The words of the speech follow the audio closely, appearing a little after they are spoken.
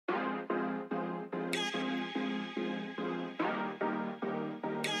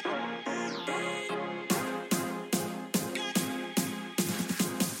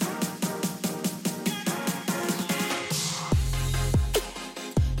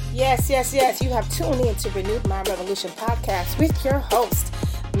Yes. You have tuned in to Renewed Mind Revolution podcast with your host,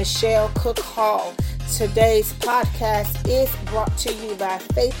 Michelle Cook Hall. Today's podcast is brought to you by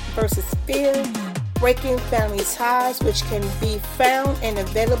Faith versus Fear, Breaking Family Ties, which can be found and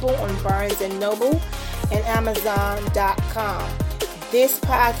available on Barnes & Noble and Amazon.com. This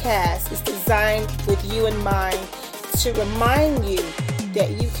podcast is designed with you in mind to remind you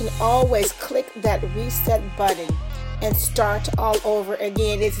that you can always click that reset button and start all over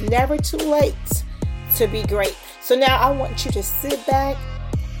again. It's never too late to be great. So now I want you to sit back.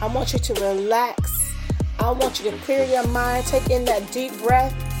 I want you to relax. I want you to clear your mind. Take in that deep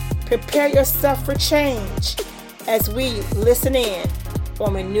breath. Prepare yourself for change as we listen in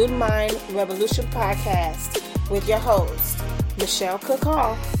on Renewed Mind Revolution podcast with your host, Michelle Cook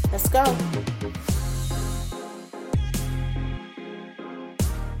Hall. Let's go.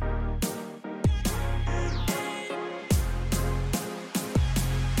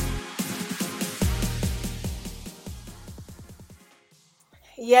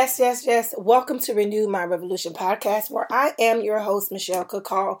 Yes. Welcome to Renew My Revolution podcast, where I am your host, Michelle Cook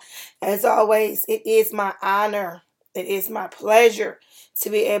Hall. As always, it is my honor. It is my pleasure to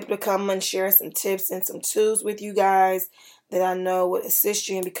be able to come and share some tips and some tools with you guys that I know will assist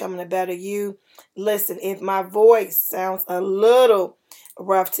you in becoming a better you. Listen, if my voice sounds a little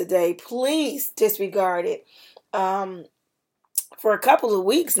rough today, please disregard it. For a couple of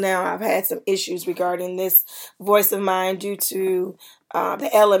weeks now, I've had some issues regarding this voice of mine due to the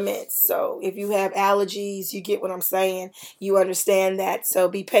elements. So if you have allergies, you get what I'm saying. You understand that. So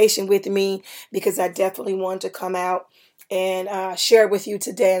be patient with me because I definitely want to come out and share with you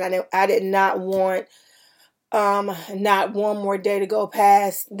today. And I did not want not one more day to go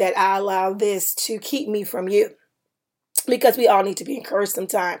past that I allow this to keep me from you. Because we all need to be encouraged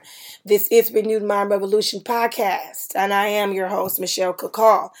sometime. This is Renewed Mind Revolution podcast, and I am your host, Michelle Cook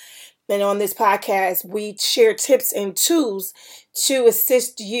Hall. And on this podcast, we share tips and tools to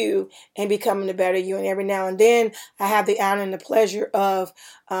assist you in becoming a better you. And every now and then, I have the honor and the pleasure of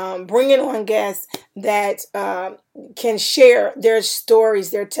bringing on guests that can share their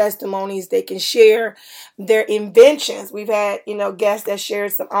stories, their testimonies. They can share their inventions. We've had, guests that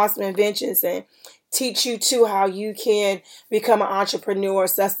shared some awesome inventions and teach you too how you can become an entrepreneur,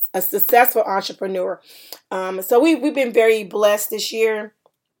 a successful entrepreneur. So we've been very blessed this year.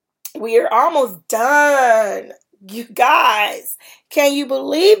 We are almost done. You guys, can you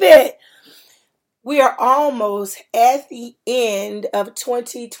believe it? We are almost at the end of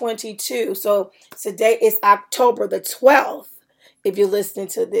 2022. So today is October the 12th. If you're listening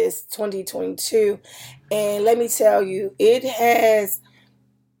to this, 2022. And let me tell you, it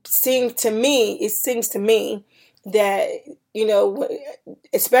seems to me that,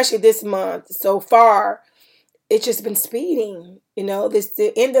 especially this month so far, it's just been speeding.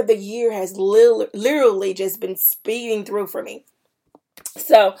 The end of the year has literally just been speeding through for me.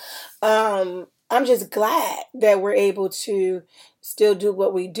 So I'm just glad that we're able to still do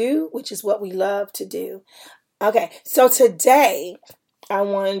what we do, which is what we love to do. Okay, so today I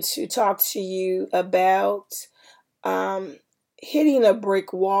wanted to talk to you about hitting a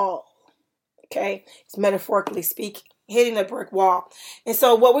brick wall. Okay, it's metaphorically speaking, hitting a brick wall. And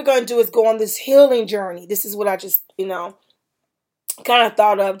so what we're going to do is go on this healing journey. This is what I just, kind of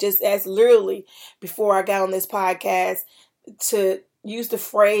thought of just as literally before I got on this podcast to use the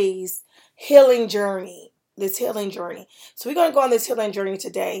phrase healing journey, this healing journey. So we're going to go on this healing journey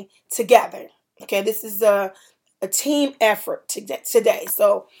today together. Okay, this is a team effort today.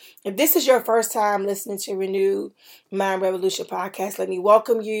 So if this is your first time listening to Renewed Mind Revolution podcast, let me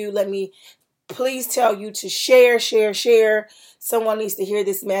welcome you. Let me please tell you to share. Someone needs to hear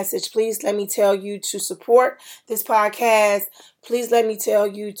this message. Please let me tell you to support this podcast. Please let me tell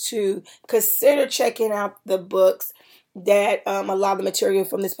you to consider checking out the books that a lot of the material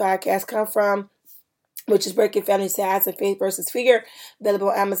from this podcast come from, which is Breaking Family Ties and Faith versus Fear, available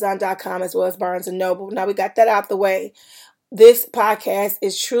on Amazon.com as well as Barnes & Noble. Now we got that out the way. This podcast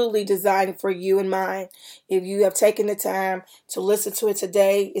is truly designed for you in mind. If you have taken the time to listen to it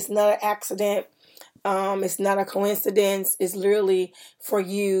today, it's not an accident. It's not a coincidence. It's literally for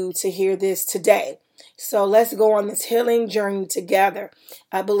you to hear this today. So let's go on this healing journey together.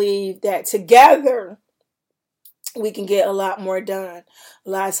 I believe that together we can get a lot more done. A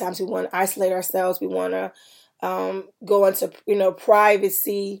lot of times we want to isolate ourselves. We want to go into,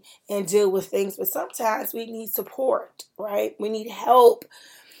 privacy and deal with things. But sometimes we need support, right? We need help.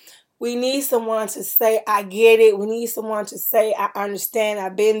 We need someone to say, I get it. We need someone to say, I understand.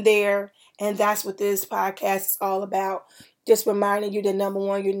 I've been there. And that's what this podcast is all about. Just reminding you that number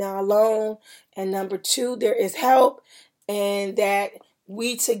one, you're not alone. And number two, there is help. And that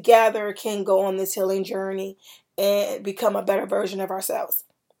we together can go on this healing journey and become a better version of ourselves.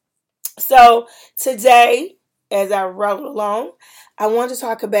 So today, as I roll along, I want to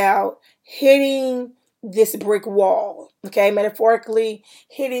talk about hitting this brick wall, okay? Metaphorically,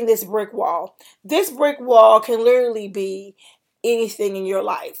 hitting this brick wall. This brick wall can literally be anything in your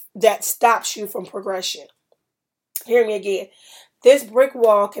life that stops you from progression. Hear me again. This brick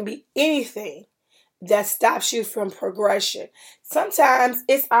wall can be anything that stops you from progression. Sometimes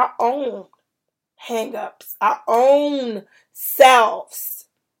it's our own hang-ups, our own selves,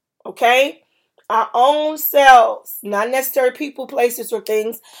 okay? Our own selves, not necessarily people, places, or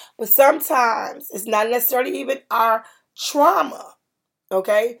things, but sometimes it's not necessarily even our trauma,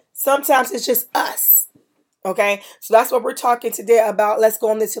 okay? Sometimes it's just us, okay? So that's what we're talking today about. Let's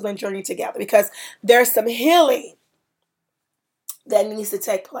go on this healing journey together, because there's some healing that needs to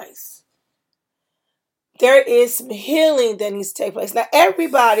take place. There is some healing that needs to take place. Now,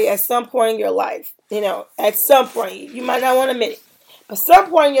 everybody at some point in your life, at some point, you might not want to admit it, but some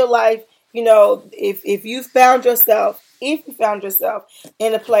point in your life, if you found yourself in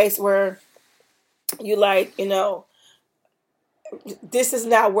a place where you like, this is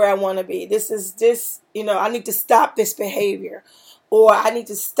not where I want to be. I need to stop this behavior, or I need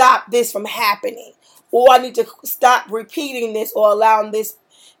to stop this from happening, or I need to stop repeating this or allowing this,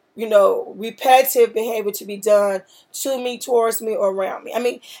 repetitive behavior to be done to me, towards me, or around me. I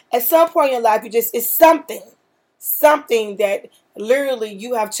mean, at some point in your life, it's something that literally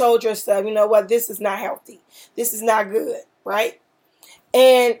you have told yourself, you know what, this is not healthy. This is not good, right?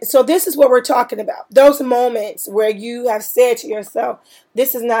 And so this is what we're talking about. Those moments where you have said to yourself,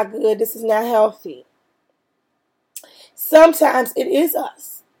 this is not good. This is not healthy. Sometimes it is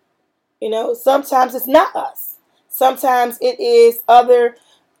us. Sometimes it's not us. Sometimes it is other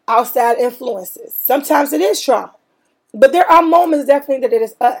outside influences. Sometimes it is trauma. But there are moments definitely that it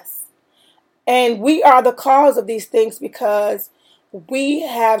is us. And we are the cause of these things because we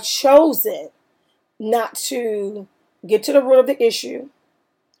have chosen not to get to the root of the issue,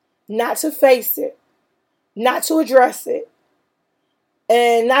 not to face it, not to address it,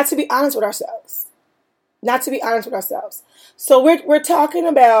 and not to be honest with ourselves. So we're talking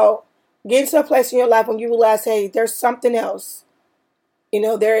about getting to a place in your life when you realize, hey, there's something else.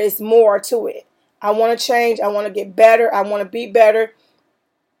 There is more to it. I want to change. I want to get better. I want to be better.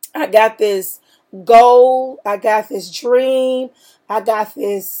 I got this goal. I got this dream. I got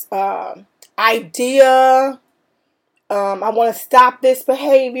this idea. I want to stop this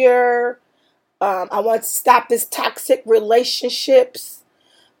behavior. I want to stop this toxic relationships.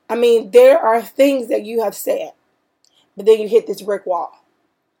 I mean, there are things that you have said, but then you hit this brick wall,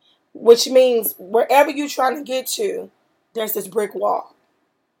 which means wherever you're trying to get to, there's this brick wall.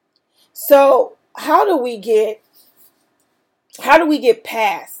 So how do we get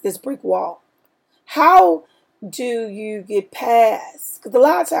past this brick wall? How do you get past? Because a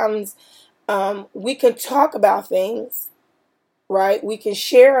lot of times we can talk about things, right? We can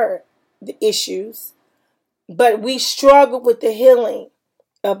share the issues, but we struggle with the healing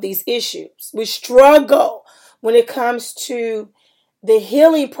of these issues. We struggle when it comes to the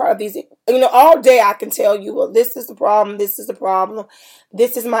healing part of these. All day I can tell you, well, this is the problem. This is the problem.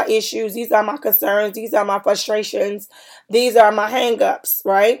 This is my issues. These are my concerns. These are my frustrations. These are my hang-ups,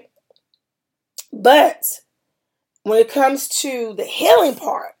 right? But when it comes to the healing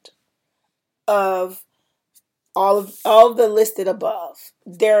part of all of the listed above,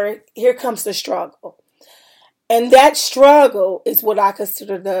 here comes the struggle. And that struggle is what I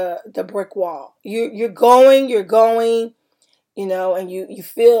consider the brick wall. You're going, and you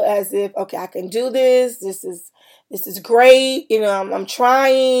feel as if, okay, I can do this. This is great. I'm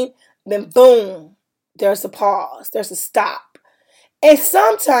trying. Then boom, there's a pause. There's a stop. And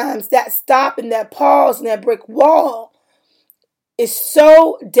sometimes that stop and that pause and that brick wall is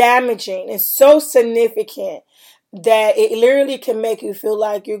so damaging and so significant that it literally can make you feel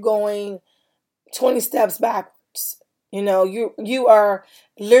like you're going 20 steps backwards. You are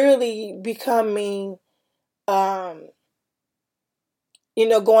literally becoming, going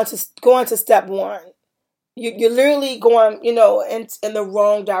to step one. You're literally going, in the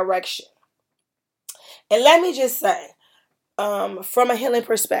wrong direction. And let me just say, from a healing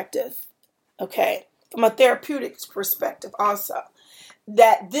perspective, okay, from a therapeutic perspective also,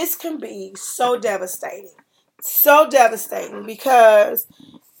 that this can be so devastating because,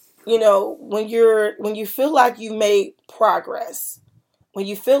 when you feel like you made progress, when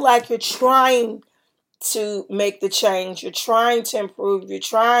you feel like you're trying to make the change, you're trying to improve, you're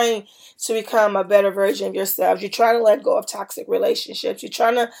trying to become a better version of yourself, you're trying to let go of toxic relationships, you're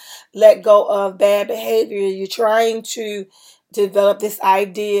trying to let go of bad behavior, you're trying to develop this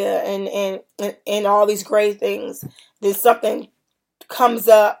idea and all these great things, then something comes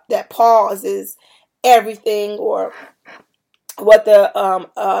up that pauses everything, or what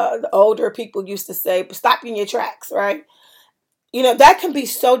the older people used to say, stop in your tracks, right? That can be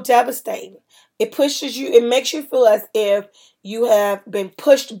so devastating. It pushes you, it makes you feel as if you have been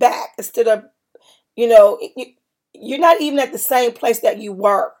pushed back instead of, you're not even at the same place that you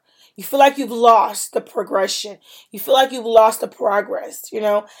were. You feel like you've lost the progression. You feel like you've lost the progress,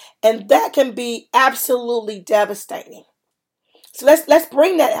 and that can be absolutely devastating. So let's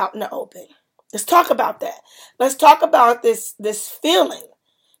bring that out in the open. Let's talk about that. Let's talk about this feeling.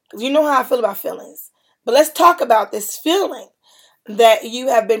 Because you know how I feel about feelings. But let's talk about this feeling that you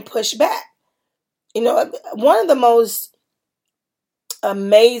have been pushed back. One of the most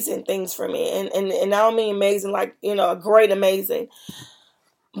amazing things for me, and I don't mean amazing like, a great amazing,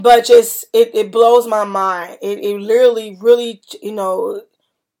 but just it blows my mind. It literally really,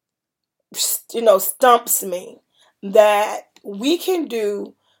 stumps me that we can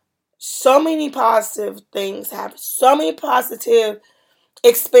do so many positive things, have so many positive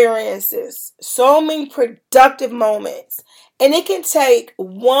experiences, so many productive moments. And it can take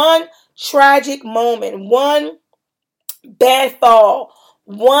one tragic moment, one bad fall,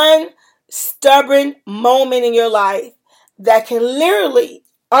 one stubborn moment in your life that can literally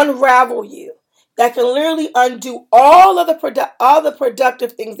unravel you, that can literally undo all of the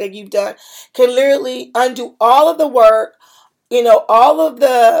productive things that you've done, can literally undo all of the work, all of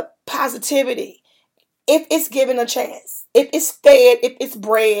the positivity, if it's given a chance, if it's fed, if it's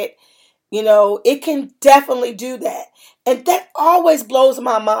bred, it can definitely do that. And that always blows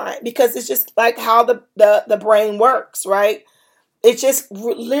my mind, because it's just like how the brain works, right? It just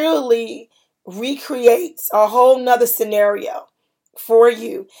literally recreates a whole nother scenario for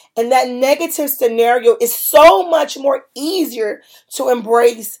you. And that negative scenario is so much more easier to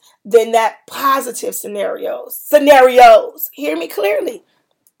embrace than that positive scenarios. Hear me clearly.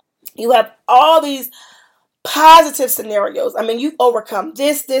 You have all these positive scenarios. I mean, you've overcome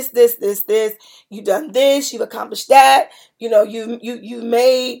this. You've done this. You've accomplished that. You've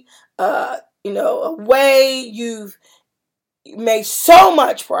made a way. You've made so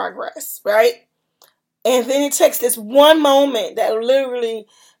much progress, right? And then it takes this one moment that literally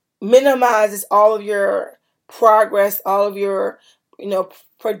minimizes all of your progress, all of your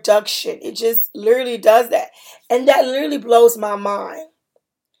production. It just literally does that, and that literally blows my mind.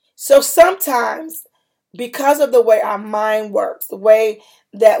 So sometimes, because of the way our mind works, the way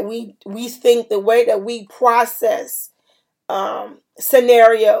that we think, the way that we process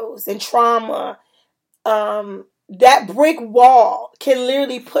scenarios and trauma, that brick wall can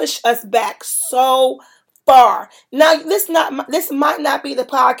literally push us back so far. Now, this might not be the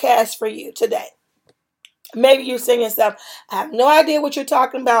podcast for you today. Maybe you're saying yourself, I have no idea what you're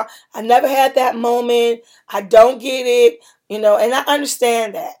talking about. I never had that moment. I don't get it. And I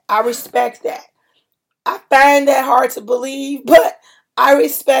understand that. I respect that. I find that hard to believe, but I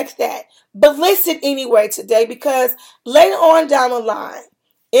respect that. But listen anyway today, because later on down the line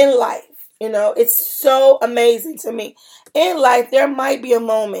in life, it's so amazing to me. In life, there might be a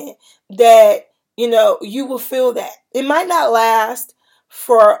moment that, you will feel that. It might not last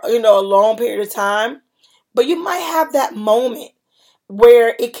for, a long period of time, but you might have that moment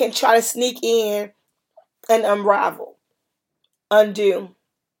where it can try to sneak in and unravel, undo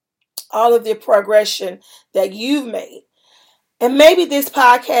all of the progression that you've made. And maybe this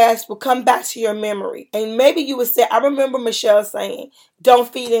podcast will come back to your memory. And maybe you would say, I remember Michelle saying,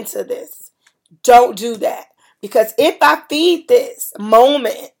 don't feed into this. Don't do that. Because if I feed this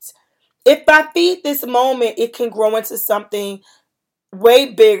moment, it can grow into something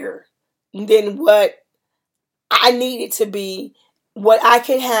way bigger than what I need it to be, what I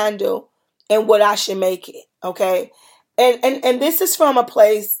can handle, and what I should make it. Okay? And this is from a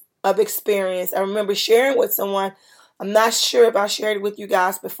place of experience. I remember sharing with someone. I'm not sure if I shared it with you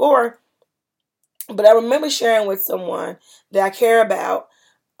guys before, but I remember sharing with someone that I care about.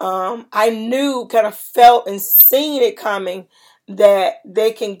 I knew, kind of felt and seen it coming, that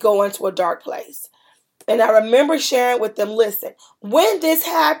they can go into a dark place. And I remember sharing with them, listen, when this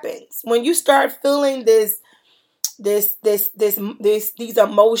happens, when you start feeling these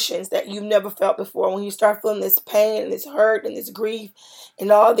emotions that you've never felt before, when you start feeling this pain and this hurt and this grief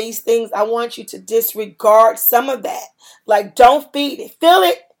and all these things, I want you to disregard some of that. Like, don't feed it. Feel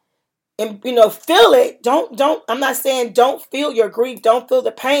it. And, feel it. I'm not saying don't feel your grief. Don't feel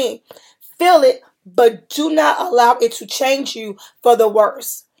the pain. Feel it, but do not allow it to change you for the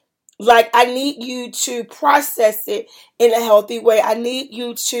worse. Like, I need you to process it in a healthy way. I need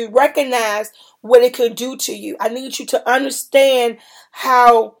you to recognize what it could do to you. I need you to understand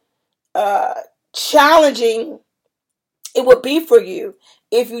how uh, challenging it would be for you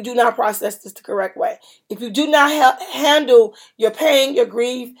if you do not process this the correct way. If you do not handle your pain, your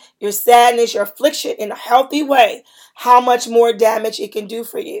grief, your sadness, your affliction in a healthy way, how much more damage it can do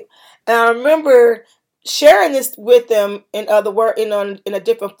for you. And I remember sharing this with them in other word in a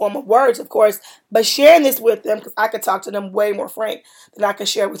different form of words, of course, but sharing this with them because I could talk to them way more frank than I can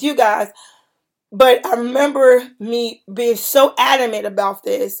share with you guys. But I remember me being so adamant about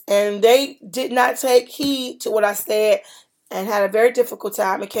this, and they did not take heed to what I said and had a very difficult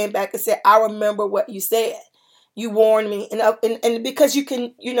time and came back and said, I remember what you said. You warned me. And because you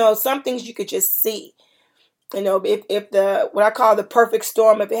can, some things you could just see. If the, what I call the perfect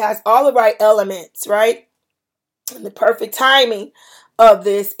storm, if it has all the right elements, right? And the perfect timing of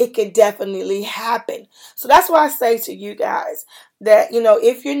this, it can definitely happen. So that's why I say to you guys that,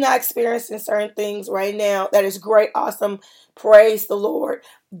 if you're not experiencing certain things right now, that is great, awesome, praise the Lord.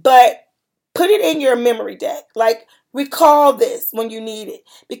 But put it in your memory deck. Like, recall this when you need it.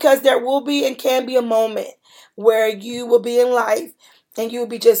 Because there will be and can be a moment where you will be in life and you will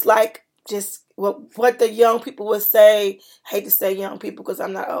be just what the young people would say. I hate to say young people because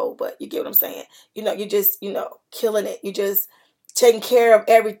I'm not old, but you get what I'm saying. You're just, killing it. You just taking care of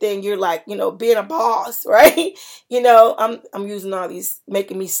everything. You're like, being a boss, right? I'm using all these,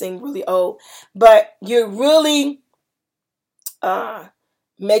 making me seem really old, but you're really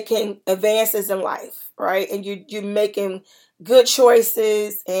making advances in life, right? And you're making good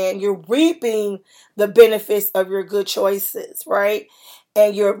choices and you're reaping the benefits of your good choices, right?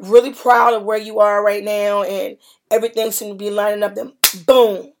 And you're really proud of where you are right now and everything seems to be lining up. Then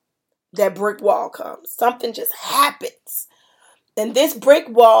boom, that brick wall comes. Something just happens. And this brick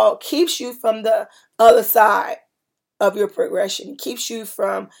wall keeps you from the other side of your progression. It keeps you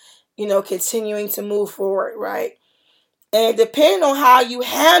from, continuing to move forward, right? And depending on how you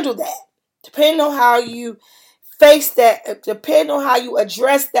handle that, depending on how you face that, depending on how you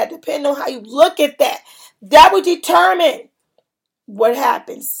address that, depending on how you look at that, that will determine what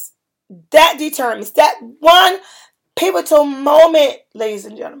happens. That determines that one pivotal moment, ladies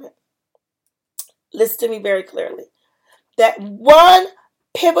and gentlemen. Listen to me very clearly. That one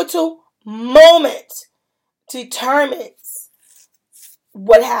pivotal moment determines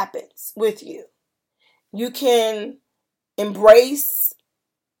what happens with you. You can embrace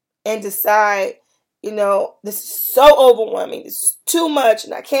and decide, this is so overwhelming, this is too much,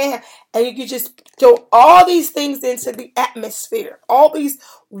 and I can't, and you can just throw all these things into the atmosphere, all these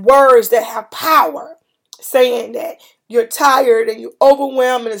words that have power, saying that you're tired and you're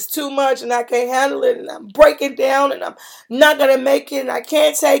overwhelmed and it's too much and I can't handle it and I'm breaking down and I'm not going to make it and I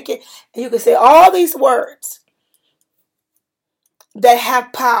can't take it. And you can say all these words that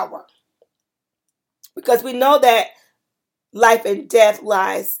have power because we know that life and death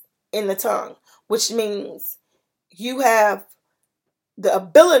lies in the tongue, which means you have the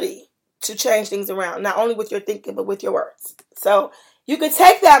ability to change things around, not only with your thinking, but with your words. So you can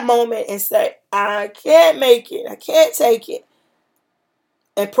take that moment and say, I can't make it, I can't take it,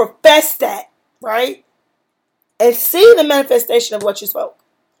 and profess that, right? And see the manifestation of what you spoke.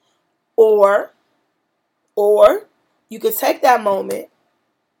 Or you could take that moment,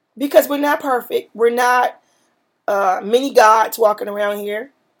 because we're not perfect, we're not many gods walking around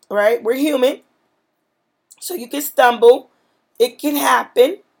here, right? We're human. So you can stumble. It can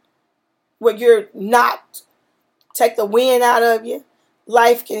happen where you're not, take the wind out of you.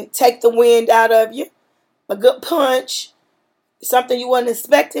 Life can take the wind out of you. A good punch, something you wasn't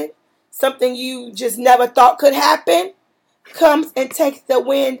expecting, something you just never thought could happen, comes and takes the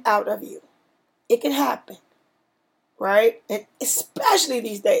wind out of you. It can happen, right? And especially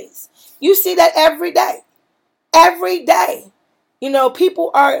these days. You see that every day. Every day.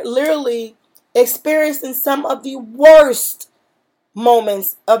 People are literally experiencing some of the worst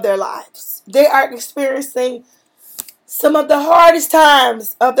moments of their lives. They are experiencing some of the hardest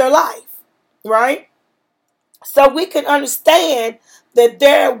times of their life, right? So we can understand that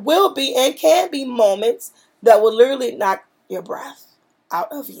there will be and can be moments that will literally knock your breath out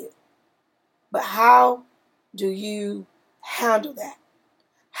of you. But how do you handle that?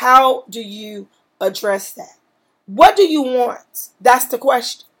 How do you address that? What do you want? That's the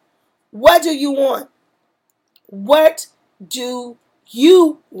question. What do you want? What do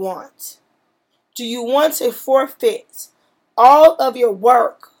you want? Do you want to forfeit all of your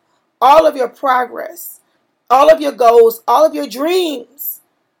work, all of your progress, all of your goals, all of your dreams?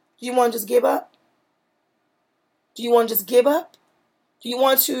 Do you want to just give up? Do you want to just give up? Do you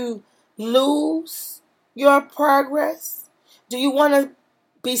want to lose your progress? Do you want to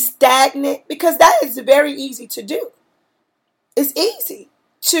be stagnant? Because that is very easy to do. It's easy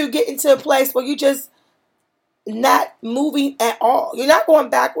to get into a place where you just not moving at all. You're not going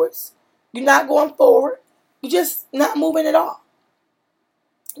backwards. You're not going forward. You're just not moving at all.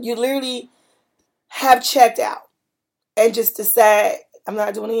 You literally have checked out and just decide, I'm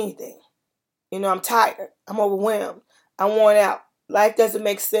not doing anything. I'm tired. I'm overwhelmed. I'm worn out. Life doesn't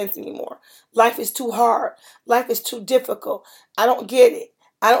make sense anymore. Life is too hard. Life is too difficult. I don't get it.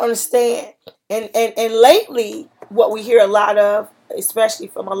 I don't understand. And lately, what we hear a lot of, especially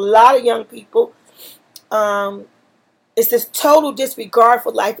from a lot of young people, is this total disregard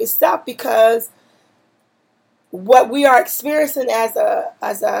for life itself, because what we are experiencing as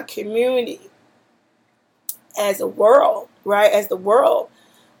a community, as a world, right? As the world,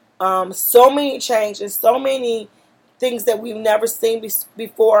 so many changes, so many things that we've never seen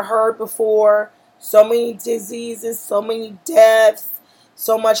before, heard before, so many diseases, so many deaths,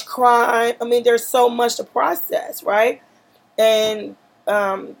 so much crime. I mean, there's so much to process, right? And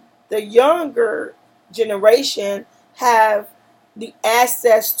the younger generation have the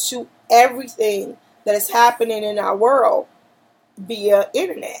access to everything that is happening in our world via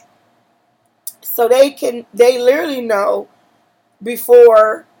internet. So they literally know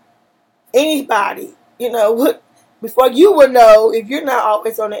before anybody, before you would know, if you're not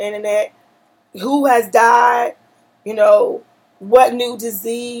always on the internet, who has died, what new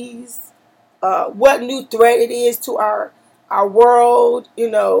disease, what new threat it is to our world,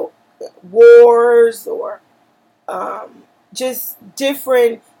 wars, or just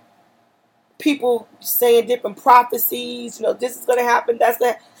different people saying different prophecies, this is going to happen, that's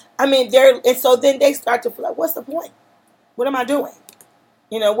that. I mean, and so then they start to feel like, what's the point? What am I doing?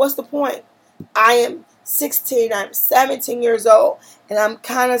 What's the point? I am 16, I'm 17 years old, and I'm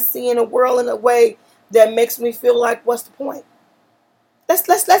kind of seeing the world in a way that makes me feel like, what's the point?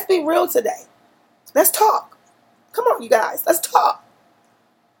 Let's be real today. Let's talk. Come on, you guys, let's talk.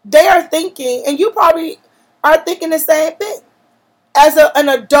 They are thinking, and you probably are thinking the same thing. As an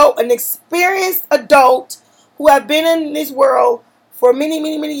adult, an experienced adult who have been in this world for many,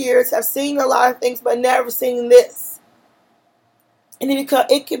 many, many years, have seen a lot of things, but never seen this. And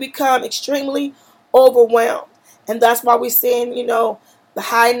it can become extremely overwhelmed. And that's why we're seeing, the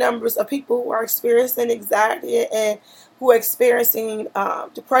high numbers of people who are experiencing anxiety and who are experiencing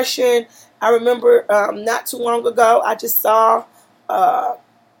depression. I remember not too long ago, I just saw a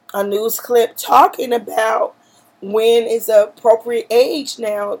news clip talking about when is the appropriate age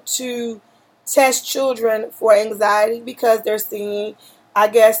now to test children for anxiety, because they're seeing, I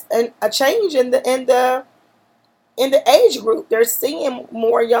guess, a change in the age group. They're seeing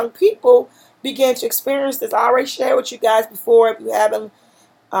more young people begin to experience this. I already shared with you guys before. If you haven't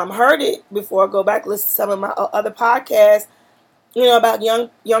heard it before, go back and listen to some of my other podcasts, about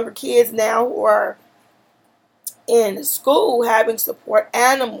younger kids now who are in school having support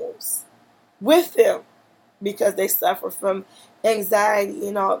animals with them because they suffer from anxiety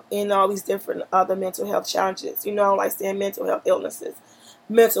and all these different other mental health challenges. Like saying mental health illnesses,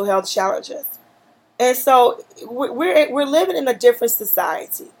 mental health challenges. And so we're living in a different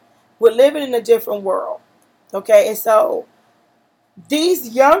society. We're living in a different world. Okay, and so these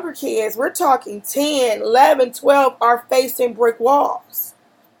younger kids, we're talking 10, 11, 12, are facing brick walls.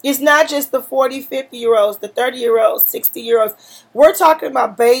 It's not just the 40, 50-year-olds, the 30-year-olds, 60-year-olds. We're talking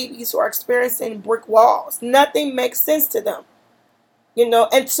about babies who are experiencing brick walls. Nothing makes sense to them.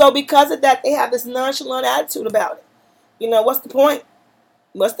 And so because of that, they have this nonchalant attitude about it. What's the point?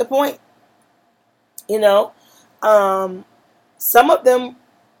 What's the point? Some of them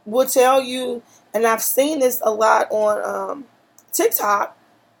will tell you, and I've seen this a lot on TikTok,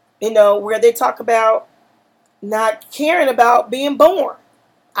 where they talk about not caring about being born.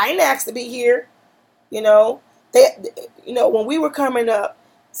 I didn't ask to be here. When we were coming up,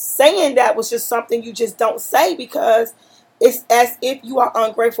 saying that was just something you just don't say, because it's as if you are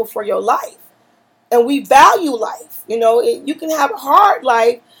ungrateful for your life. And we value life. You can have a hard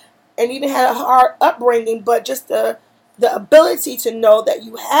life and even have a hard upbringing, but just the ability to know that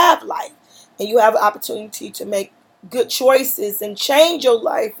you have life and you have an opportunity to make good choices and change your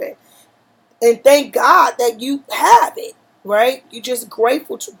life, and thank God that you have it, right? You're just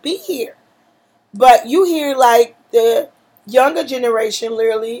grateful to be here. But you hear like the younger generation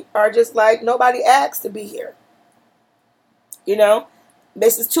literally are just like, nobody asked to be here.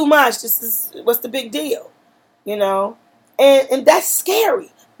 This is too much. This is, what's the big deal? And that's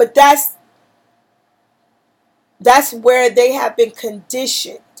scary. But that's where they have been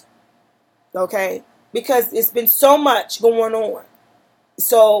conditioned. Okay? Because it's been so much going on.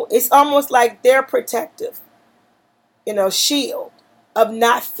 So it's almost like their protective, shield of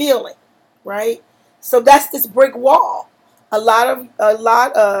not feeling, right? So that's this brick wall. A lot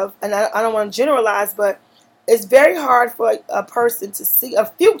of, and I don't want to generalize, but it's very hard for a person to see a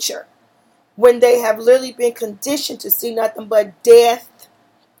future when they have literally been conditioned to see nothing but death,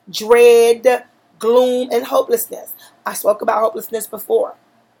 dread, gloom, and hopelessness. I spoke about hopelessness before.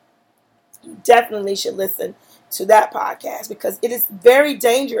 You definitely should listen to that podcast because it is very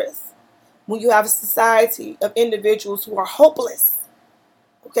dangerous when you have a society of individuals who are hopeless.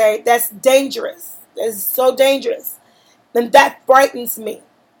 Okay, that's dangerous. That is so dangerous. And that frightens me,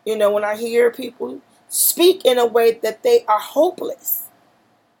 when I hear people speak in a way that they are hopeless.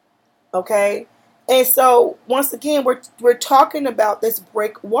 Okay? And so, once again, we're talking about this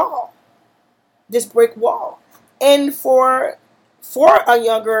brick wall. This brick wall. And for a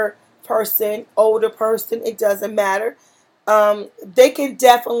younger person, older person, it doesn't matter. They can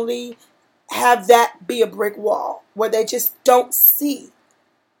definitely have that be a brick wall where they just don't see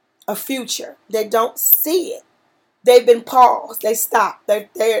a future. They don't see it. They've been paused. They stopped.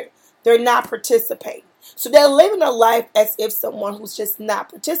 They're not participating. So they're living a life as if someone who's just not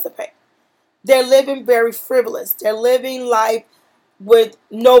participating. They're living very frivolous. They're living life with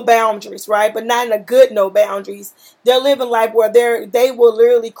no boundaries, right? But not in a good no boundaries. They're living life where they will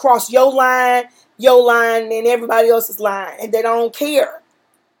literally cross your line, and everybody else's line, and they don't care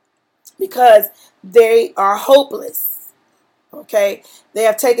because they are hopeless. Okay, they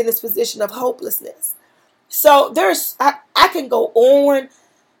have taken this position of hopelessness. So I can go on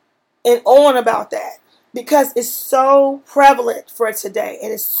and on about that because it's so prevalent for today,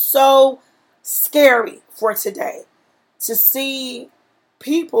 and it's so scary for today to see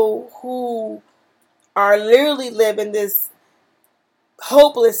people who are literally living this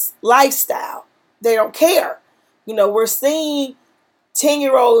hopeless lifestyle. They don't care. We're seeing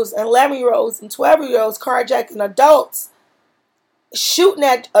 10-year-olds and 11-year-olds and 12-year-olds carjacking adults, shooting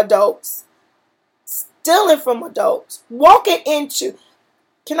at adults, stealing from adults,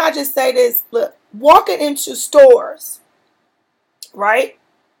 can I just say this? Look, walking into stores, right?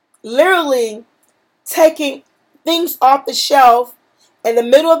 Literally taking things off the shelf in the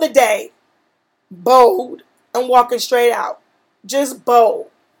middle of the day, bold, and walking straight out. Just bold.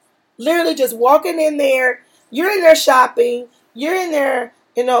 Literally just walking in there. You're in there shopping. You're in there,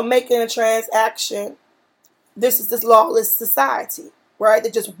 making a transaction. This is this lawless society, right?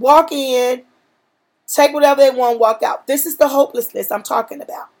 They just walk in, take whatever they want, walk out. This is the hopelessness I'm talking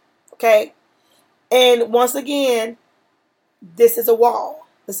about, okay? And once again, this is a wall.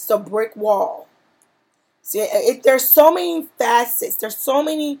 This is a brick wall. See, there's so many facets. There's so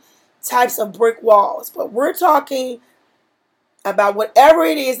many types of brick walls. But we're talking about whatever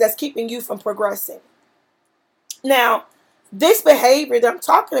it is that's keeping you from progressing. Now, this behavior that I'm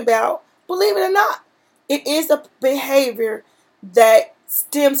talking about, believe it or not, it is a behavior that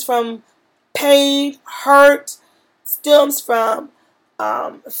stems from pain, hurt, stems from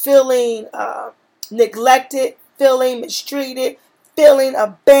feeling neglected, feeling mistreated, feeling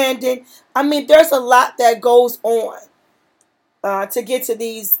abandoned. I mean, there's a lot that goes on to get to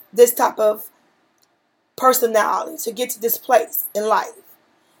this type of personality, to get to this place in life.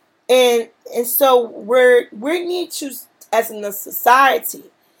 And so we need to, as in a society,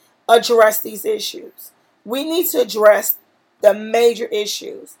 address these issues. We need to address the major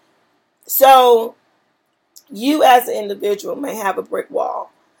issues. So you as an individual may have a brick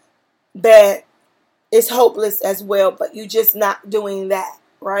wall that is hopeless as well, but you're just not doing that,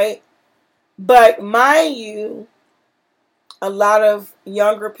 right? But mind you, a lot of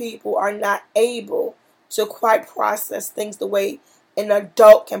younger people are not able to quite process things the way an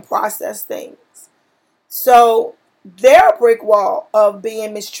adult can process things. So their brick wall of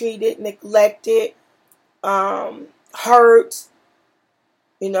being mistreated, neglected, hurt,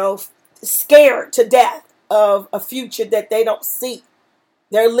 scared to death of a future that they don't see.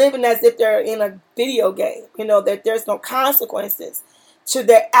 They're living as if they're in a video game, that there's no consequences to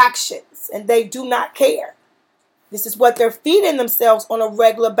their actions and they do not care. This is what they're feeding themselves on a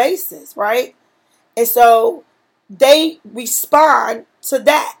regular basis, right? And so they respond to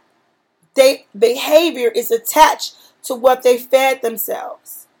that. Their behavior is attached to what they fed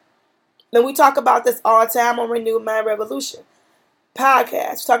themselves. And we talk about this all the time on Renewed Mind Revolution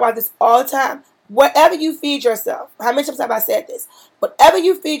podcast. We talk about this all the time. Whatever you feed yourself, how many times have I said this? Whatever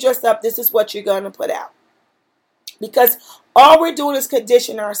you feed yourself, this is what you're going to put out. Because all we're doing is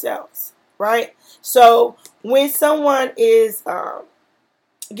condition ourselves, right? So when someone is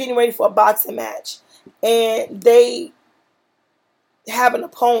getting ready for a boxing match and they have an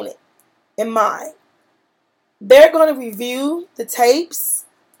opponent in mind, they're going to review the tapes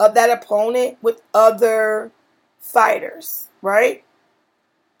of that opponent with other fighters, right?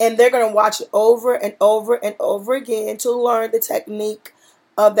 And they're going to watch it over and over and over again to learn the technique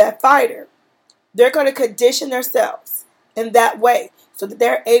of that fighter. They're going to condition themselves in that way so that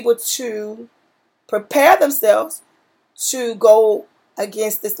they're able to prepare themselves to go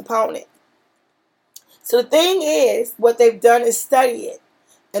against this opponent. So the thing is, what they've done is study it.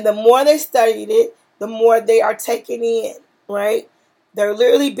 And the more they studied it, the more they are taking in, right? They're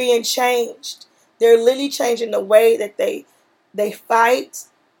literally being changed. They're literally changing the way that they fight.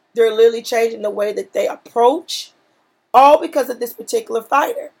 They're literally changing the way that they approach, all because of this particular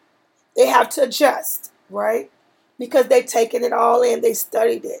fighter. They have to adjust, right? Because they've taken it all in. They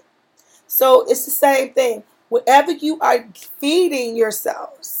studied it. So it's the same thing. Whatever you are feeding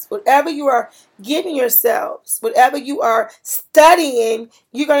yourselves, whatever you are giving yourselves, whatever you are studying,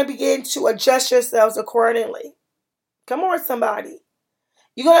 you're going to begin to adjust yourselves accordingly. Come on, somebody.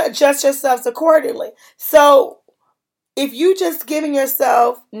 You're going to adjust yourselves accordingly. So if you just giving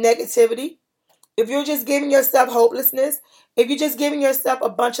yourself negativity, if you're just giving yourself hopelessness, if you're just giving yourself a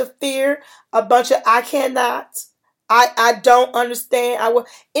bunch of fear, a bunch of I cannot, I don't understand.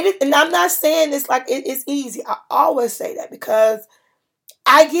 And I'm not saying this like it's easy. I always say that because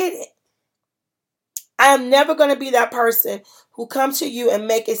I get it. I am never going to be that person who comes to you and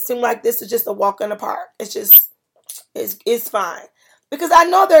make it seem like this is just a walk in the park. It's fine. Because I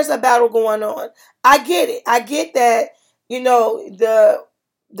know there's a battle going on. I get it. I get that,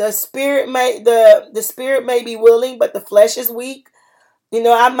 the spirit the spirit may be willing, but the flesh is weak. I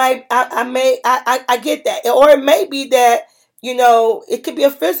get that. Or it may be that, it could be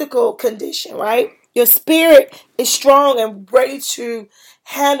a physical condition, right? Your spirit is strong and ready to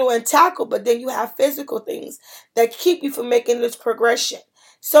handle and tackle, but then you have physical things that keep you from making this progression.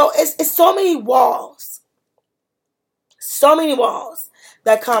 So it's so many walls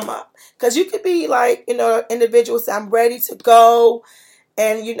that come up. Because you could be like, individuals say, I'm ready to go.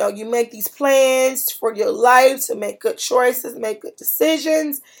 And, you make these plans for your life to make good choices, make good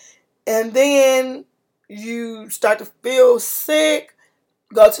decisions. And then you start to feel sick,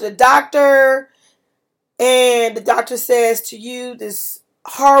 go to the doctor, and the doctor says to you this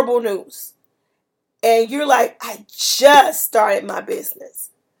horrible news. And you're like, I just started my business.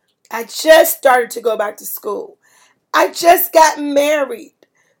 I just started to go back to school. I just got married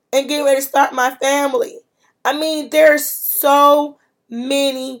and getting ready to start my family. I mean, there's so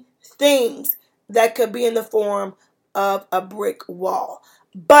many things that could be in the form of a brick wall.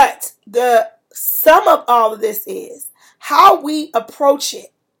 But the sum of all of this is how we approach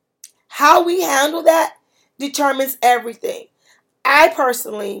it. How we handle that determines everything. I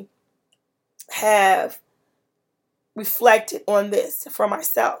personally have reflected on this for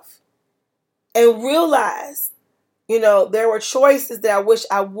myself and realized, there were choices that I wish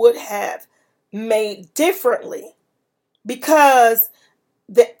I would have made differently because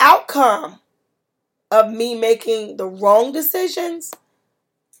the outcome of me making the wrong decisions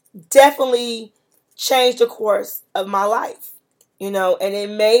definitely changed the course of my life, and it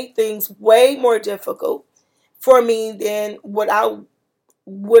made things way more difficult for me than what I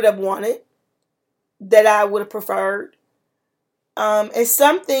would have wanted, that I would have preferred. And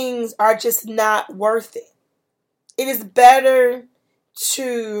some things are just not worth it. It is better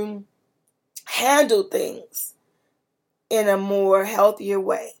to handle things in a more healthier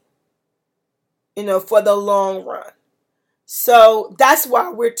way, for the long run. So that's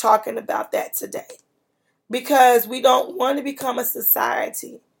why we're talking about that today. Because we don't want to become a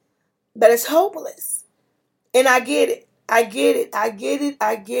society that is hopeless. And I get it. I get it. I get it.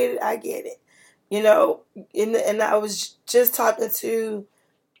 I get it. I get it. And I was just talking to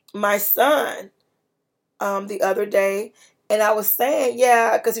my son the other day, and I was saying,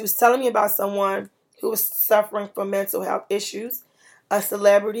 yeah, because he was telling me about someone who was suffering from mental health issues, a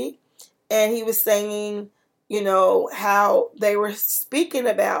celebrity, and he was saying, how they were speaking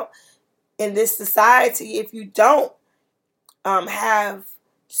about in this society, if you don't have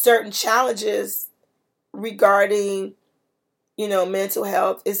certain challenges regarding, mental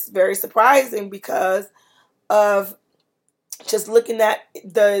health, it's very surprising because of just looking at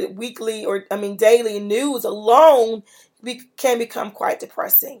the daily news alone can become quite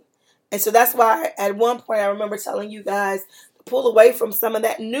depressing. And so that's why at one point I remember telling you guys to pull away from some of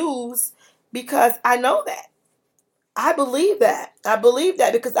that news because I know that. I believe that. I believe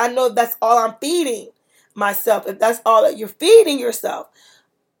that because I know that's all I'm feeding myself. If that's all that you're feeding yourself,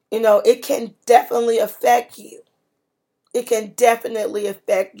 it can definitely affect you. It can definitely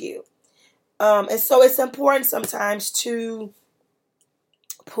affect you. And so it's important sometimes to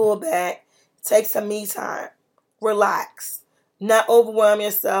pull back, take some me time, relax. Not overwhelm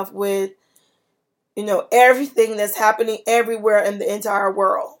yourself with, everything that's happening everywhere in the entire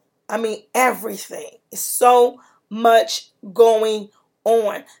world. I mean, everything. It's so much going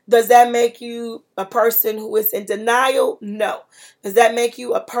on. Does that make you a person who is in denial? No. Does that make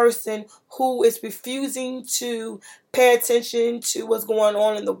you a person who is refusing to pay attention to what's going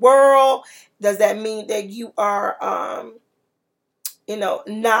on in the world? Does that mean that you are,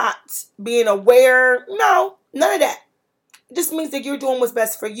 not being aware? No, none of that. It just means that you're doing what's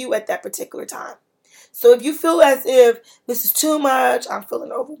best for you at that particular time. So if you feel as if this is too much, I'm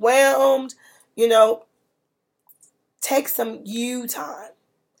feeling overwhelmed, take some you time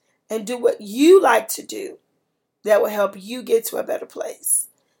and do what you like to do that will help you get to a better place.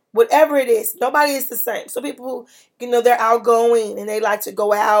 Whatever it is, nobody is the same. Some people, they're outgoing and they like to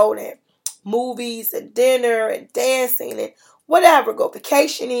go out and movies and dinner and dancing and whatever, go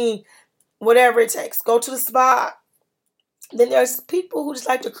vacationing, whatever it takes. Go to the spa. Then there's people who just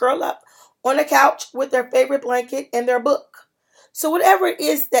like to curl up on a couch with their favorite blanket and their book. So whatever it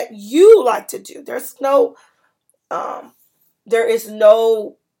is that you like to do, there is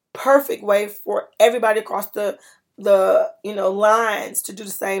no perfect way for everybody across the lines to do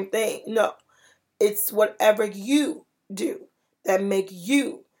the same thing. No, it's whatever you do that make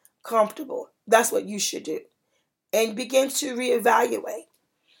you comfortable. That's what you should do, and begin to reevaluate.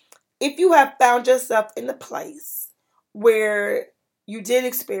 If you have found yourself in a place where you did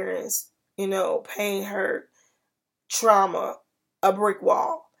experience, pain, hurt, trauma, a brick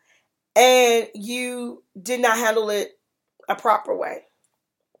wall, and you did not handle it a proper way.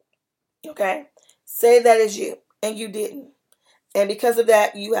 Okay? Say that is you, and you didn't. And because of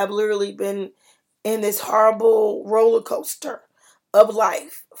that, you have literally been in this horrible roller coaster of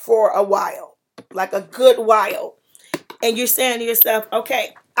life for a while, like a good while. And you're saying to yourself,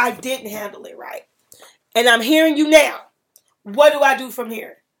 okay, I didn't handle it right. And I'm hearing you now. What do I do from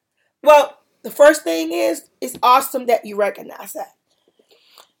here? Well, the first thing is, it's awesome that you recognize that.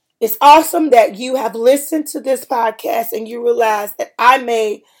 It's awesome that you have listened to this podcast and you realize that I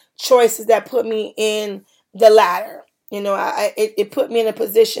made choices that put me in the ladder. It put me in a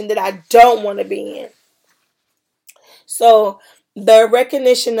position that I don't want to be in. So the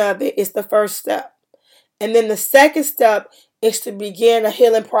recognition of it is the first step. And then the second step is to begin a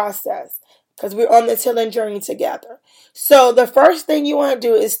healing process, because we're on this healing journey together. So the first thing you want to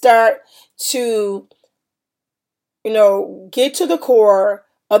do is start to, get to the core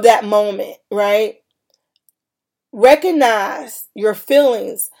of that moment, right? Recognize your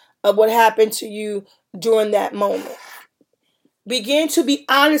feelings of what happened to you during that moment. Begin to be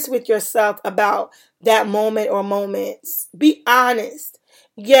honest with yourself about that moment or moments. Be honest.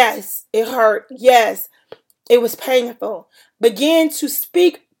 Yes, it hurt. Yes, it was painful. Begin to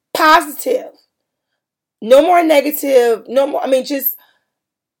speak positive. No more negative. No more.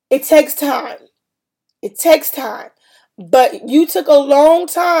 It takes time. It takes time. But you took a long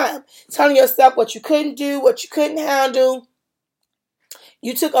time telling yourself what you couldn't do, what you couldn't handle.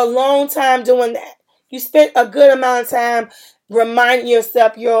 You took a long time doing that. You spent a good amount of time reminding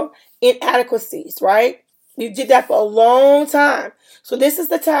yourself your inadequacies, right? You did that for a long time. So this is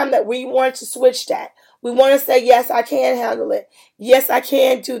the time that we want to switch that. We want to say, yes, I can handle it. Yes, I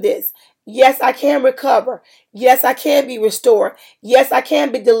can do this. Yes, I can recover. Yes, I can be restored. Yes, I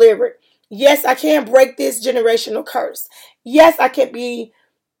can be delivered. Yes, I can break this generational curse. Yes, I can be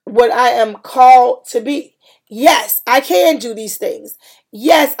what I am called to be. Yes, I can do these things.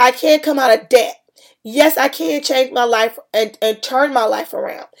 Yes, I can come out of debt. Yes, I can change my life and turn my life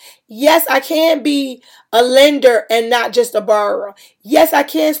around. Yes, I can be a lender and not just a borrower. Yes, I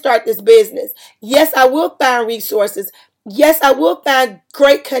can start this business. Yes, I will find resources. Yes, I will find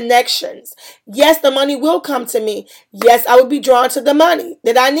great connections. Yes, the money will come to me. Yes, I will be drawn to the money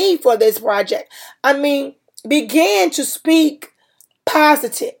that I need for this project. Begin to speak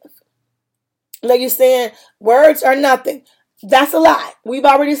positive. Like you're saying, words are nothing. That's a lie. We've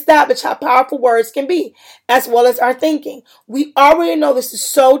already established how powerful words can be, as well as our thinking. We already know this is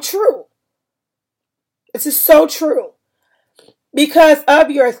so true. This is so true. Because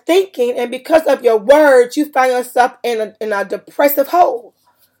of your thinking and because of your words, you find yourself in a depressive hole.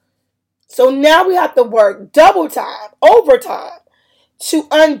 So now we have to work double time, overtime, to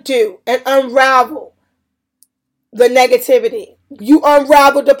undo and unravel the negativity. You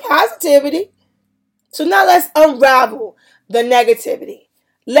unravel the positivity. So now let's unravel the negativity.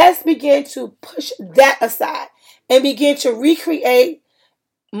 Let's begin to push that aside and begin to recreate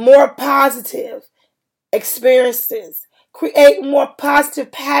more positive experiences. Create more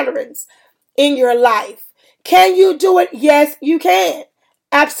positive patterns in your life. Can you do it? Yes, you can.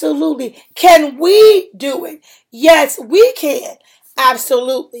 Absolutely. Can we do it? Yes, we can.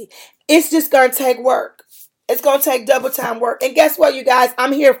 Absolutely. It's just going to take work. It's going to take double time work. And guess what, you guys?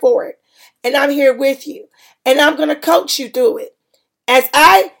 I'm here for it. And I'm here with you. And I'm going to coach you through it. As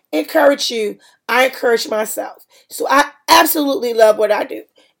I encourage you, I encourage myself. So I absolutely love what I do.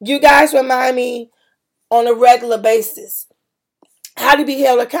 You guys remind me on a regular basis how to be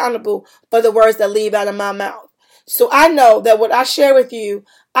held accountable for the words that leave out of my mouth. So I know that what I share with you,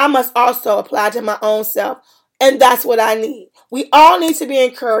 I must also apply to my own self. And that's what I need. We all need to be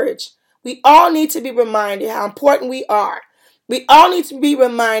encouraged. We all need to be reminded how important we are. We all need to be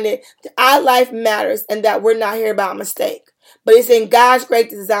reminded that our life matters and that we're not here by mistake. But it's in God's great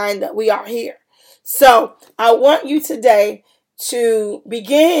design that we are here. So I want you today to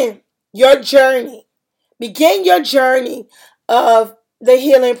begin your journey. Begin your journey of the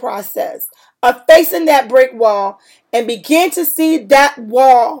healing process, of facing that brick wall and begin to see that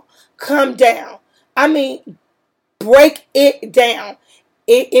wall come down. I mean, break it down.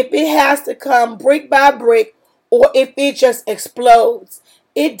 If it has to come brick by brick or if it just explodes,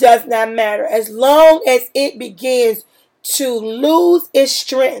 it does not matter. As long as it begins to lose its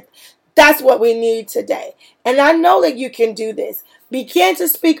strength, that's what we need today. And I know that you can do this. Begin to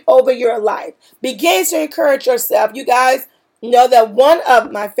speak over your life. Begin to encourage yourself. You guys know that one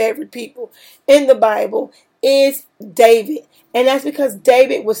of my favorite people in the Bible is David. And that's because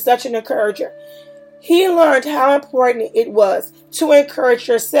David was such an encourager. He learned how important it was to encourage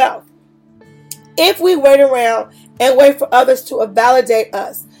yourself. If we wait around and wait for others to validate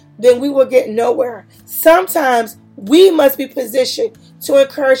us, then we will get nowhere. Sometimes we must be positioned to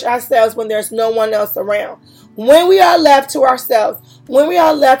encourage ourselves when there's no one else around. When we are left to ourselves, when we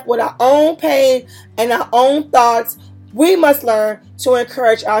are left with our own pain and our own thoughts, we must learn to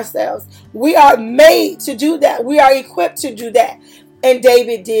encourage ourselves. We are made to do that. We are equipped to do that. And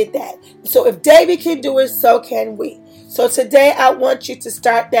David did that. So if David can do it, so can we. So today I want you to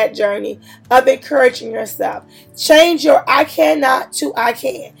start that journey of encouraging yourself. Change your I cannot to I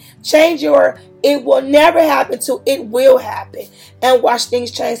can. Change your it will never happen to it will happen. And watch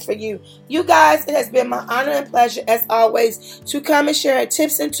things change for you. You guys, it has been my honor and pleasure as always to come and share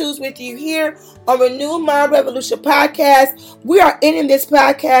tips and tools with you here on Renew Mind Revolution podcast. We are ending this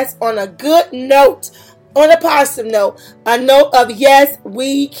podcast on a good note. On a positive note, a note of yes,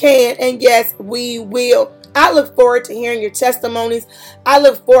 we can and yes, we will. I look forward to hearing your testimonies. I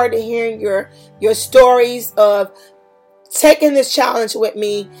look forward to hearing your stories of taking this challenge with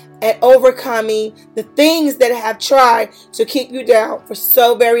me and overcoming the things that have tried to keep you down for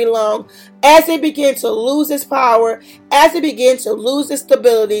so very long. As it begins to lose its power, as it begins to lose its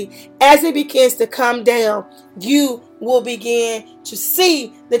stability, as it begins to come down, you will begin to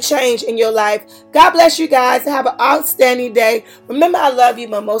see the change in your life. God bless you guys. Have an outstanding day. Remember, I love you,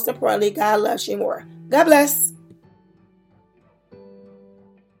 but most importantly, God loves you more. God bless.